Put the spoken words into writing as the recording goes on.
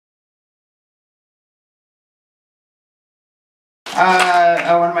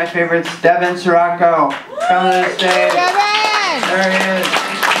One of my favorites, Devon Suraco. Come to the stage. Devon! There he is.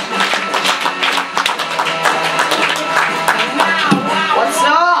 What's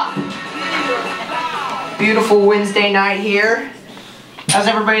up? Beautiful Wednesday night here. How's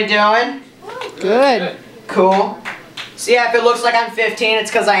everybody doing? Good. Cool. So yeah, if it looks like I'm 15,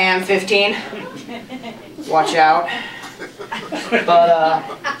 it's because I am 15. Watch out. But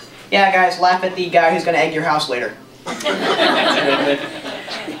yeah guys, laugh at the guy who's gonna egg your house later.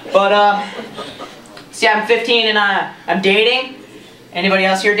 But so yeah, I'm 15 and I'm dating. Anybody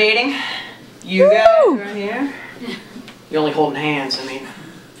else here dating? You guys right here? You're only holding hands, I mean.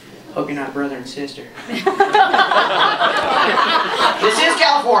 Hope you're not brother and sister. This is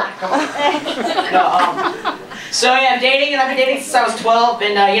California, come on. No, so yeah, I'm dating, and I've been dating since I was 12,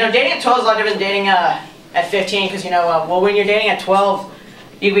 and you know, dating at 12 is a lot different than dating at 15, because you know, well, when you're dating at 12,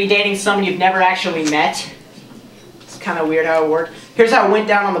 you'd be dating someone you've never actually met. It's kind of weird how it worked. Here's how it went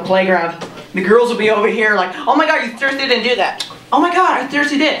down on the playground. The girls will be over here like, oh my god, you thirsty didn't do that. Oh my god, I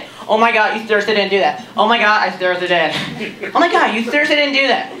thirsty did. Oh my god, you thirsty didn't do that. Oh my god, I thirsty did. Oh my god, you thirsty didn't do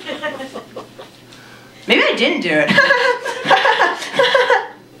that. Maybe I didn't do it.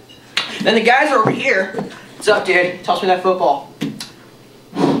 Then the guys are over here. What's up, dude? Toss me that football.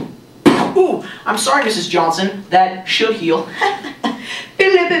 Ooh, I'm sorry, Mrs. Johnson. That should heal.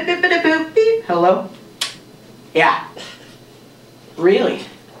 Hello? Yeah. Really?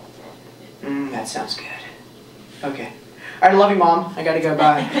 That sounds good. Okay. Alright, I love you, Mom. I gotta go,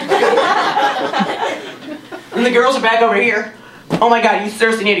 bye. And the girls are back over here. Oh my god, you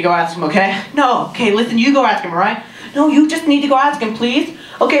seriously need to go ask him, okay? No, okay, listen, you go ask him, alright? No, you just need to go ask him, please.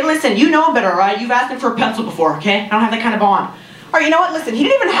 Okay, listen, you know better, alright? You've asked him for a pencil before, okay? I don't have that kind of bond. Alright, you know what? Listen, he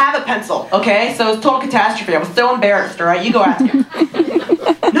didn't even have a pencil, okay? So it's total catastrophe. I was so embarrassed, alright? You go ask him.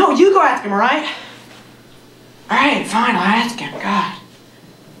 No, you go ask him, alright? Alright, fine, I'll ask him. God.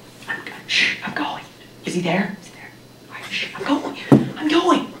 Shh, I'm going. Is he there? Is he there? Alright, shh, I'm going. I'm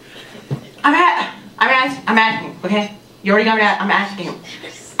going. I'm asking, okay? You already got me. I'm asking him.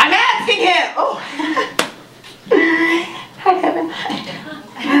 I'm asking him! Oh. Hi, Devon.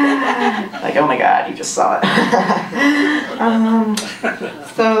 Like, oh my god, you just saw it.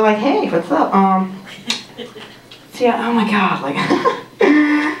 So, like, hey, what's up? So yeah, oh my god, like,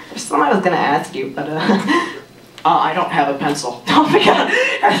 there's something I was gonna ask you, but, I don't have a pencil. Oh my god.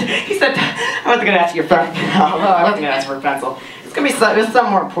 He said, I wasn't gonna ask you for a pencil. No, I wasn't gonna ask for a pencil. It's gonna be something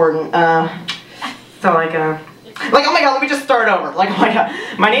more important. So, like, oh my god, let me just start over. Like, oh my god,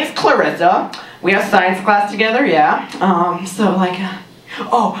 my name's Clarissa. We have science class together, yeah. So like,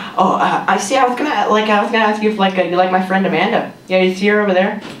 I see. I was gonna ask you if like you like my friend Amanda. Yeah, you see her over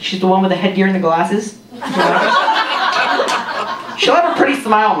there? She's the one with the headgear and the glasses. She'll have a pretty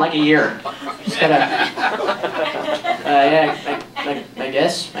smile in like a year. Just gotta. Yeah, I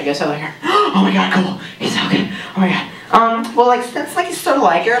guess I like her. Oh my god, cool. He's so good. Oh my god. Well, like, since, like, you sort of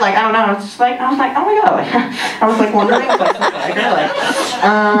like her, like, I don't know, it's just like, I was like, oh my god, like, I was, like, wondering if, like, you like her, like,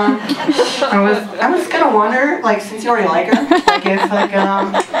 I was gonna wonder, like, since you already like her, like, if, like,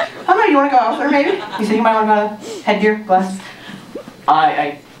 I don't know, you wanna go out with her, maybe? You said you might wanna go headgear, glasses?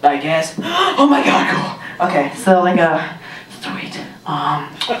 I guess. Oh my god, cool. Okay, so, like, sweet.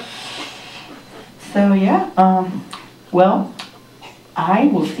 So, yeah, well, I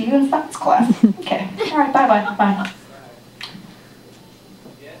will see you in science class. Okay, alright, bye.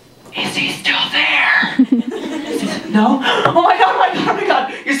 Is he still there? No? Oh my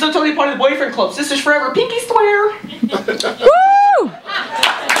god, You're so totally part of the boyfriend club. Sisters forever, pinky swear. Woo!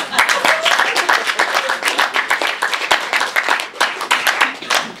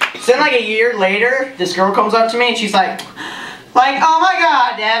 So then like a year later, this girl comes up to me and she's like, oh my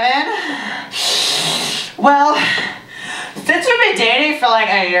god, Devon. Well, since we've been dating for like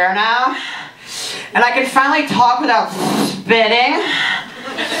a year now, and I can finally talk without spitting,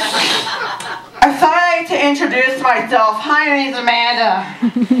 I thought I'd like to introduce myself. Hi, my name's Amanda.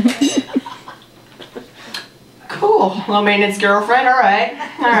 Cool. Low maintenance girlfriend, alright.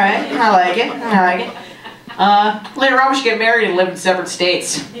 Alright. I like it. Later on we should get married and live in separate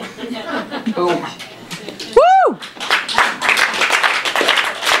states. Boom. Woo!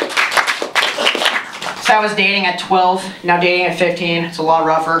 So I was dating at 12, now dating at 15. It's a lot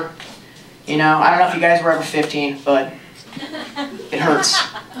rougher. You know, I don't know if you guys were ever 15, but it hurts.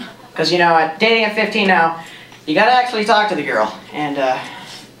 Because, you know, dating at 15 now, you gotta actually talk to the girl. And,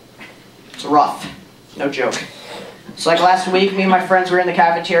 it's rough. No joke. So, like, last week, me and my friends were in the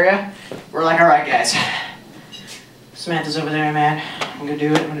cafeteria. We're like, alright, guys. Samantha's over there, man. I'm gonna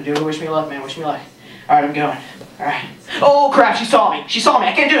do it. Wish me luck, man. Wish me luck. Alright, I'm going. Alright. Oh crap, she saw me. She saw me.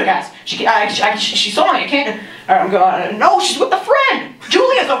 I can't do it, guys. She saw me. I can't do it. Alright, I'm going. No, she's with a friend.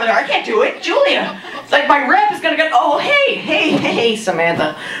 Julia's over there. I can't do it. Julia. It's like my rep is gonna get. Oh, hey,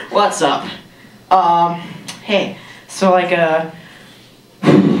 Samantha. What's up? Hey. So like,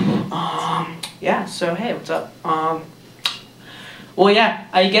 yeah. So hey, what's up? Well, yeah.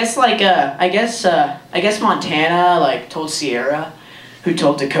 I guess Montana like told Sierra, who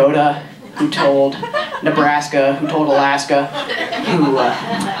told Dakota, who told Nebraska, who told Alaska,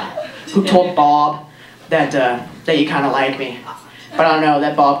 who told Bob that you kind of like me. But I don't know,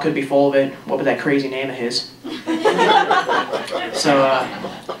 that Bob could be full of it. What was that crazy name of his?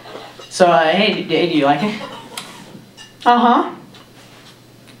 Hey, do you like it? Uh-huh.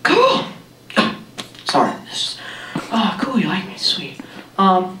 Cool. Sorry. Oh, cool, you like me, sweet.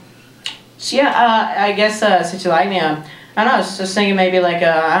 So yeah, I guess since you like me, I don't know, I was just thinking maybe like,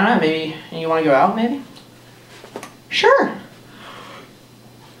 I don't know, maybe you want to go out, maybe? Sure.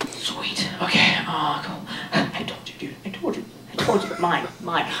 Sweet. Okay. Cool. I told you, dude. I told you. Mine.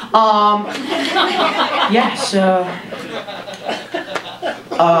 Yeah. So.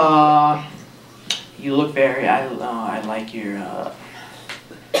 You look very. I like your.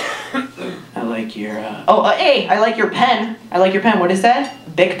 Hey, I like your pen. What is that?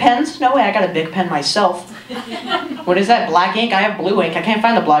 Bic pens? No way. I got a Bic pen myself. What is that? Black ink? I have blue ink. I can't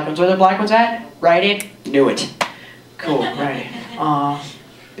find the black ones. Where are the black ones at? Write it. Knew it. Cool. Right.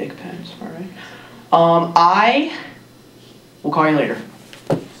 Big pens. All right. I will call you later.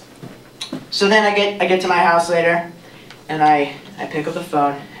 So then I get to my house later, and I pick up the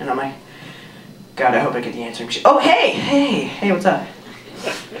phone, and I'm like, God, I hope I get the answering machine. Oh, hey, what's up?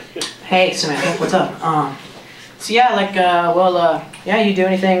 Hey, Samantha, what's up? So yeah, like, yeah, you do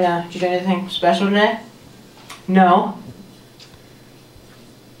anything? Did you do anything special today? No.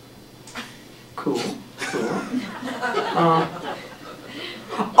 Cool.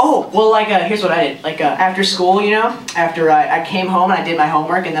 Oh, well, like, here's what I did. Like, after school, you know, after I came home and I did my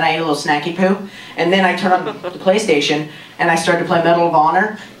homework, and then I ate a little snacky poo, and then I turned on the PlayStation, and I started to play Medal of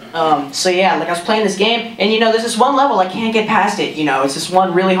Honor. So yeah, like I was playing this game, and you know, there's this one level, I can't get past it, you know, it's this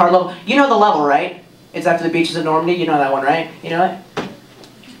one really hard level. You know the level, right? It's after the beaches of Normandy, you know that one, right? You know it?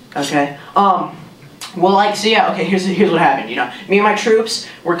 Okay. Well, like, so yeah, okay, here's what happened, you know. Me and my troops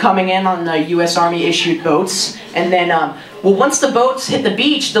were coming in on the U.S. Army issued boats, and then, well, once the boats hit the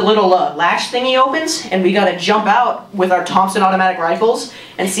beach, the little latch thingy opens, and we gotta jump out with our Thompson automatic rifles,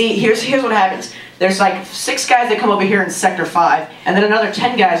 and see, here's what happens. There's like 6 guys that come over here in Sector 5, and then another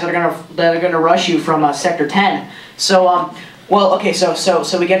 10 guys that are gonna rush you from Sector 10. So, well, okay, so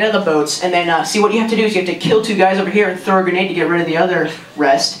we get into the boats, and then see what you have to do is you have to kill 2 guys over here and throw a grenade to get rid of the other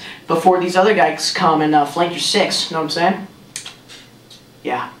rest before these other guys come and flank your 6. Know what I'm saying?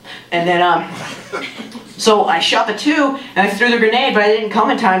 Yeah. And then so I shot the 2 and I threw the grenade, but I didn't come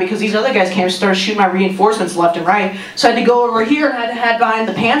in time because these other guys came and started shooting my reinforcements left and right. So I had to go over here and I had to hide behind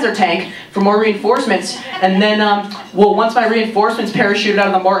the Panzer tank for more reinforcements. And then, well, once my reinforcements parachuted out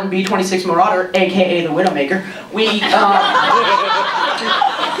of the Martin B-26 Marauder, aka the Widowmaker, we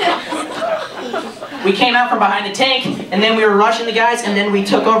came out from behind the tank, and then we were rushing the guys, and then we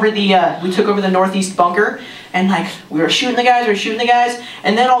took over the northeast bunker, and like we were shooting the guys,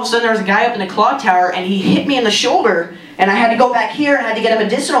 and then all of a sudden there was a guy up in the clock tower, and he hit me in the shoulder, and I had to go back here and I had to get a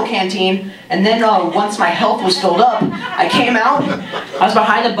medicinal canteen, and then once my health was filled up, I came out, I was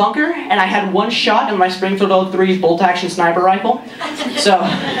behind the bunker, and I had 1 shot in my Springfield 03 bolt-action sniper rifle. So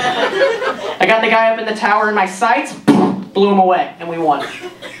I got the guy up in the tower in my sights, blew him away, and we won.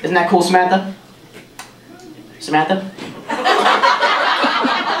 Isn't that cool, Samantha? Samantha?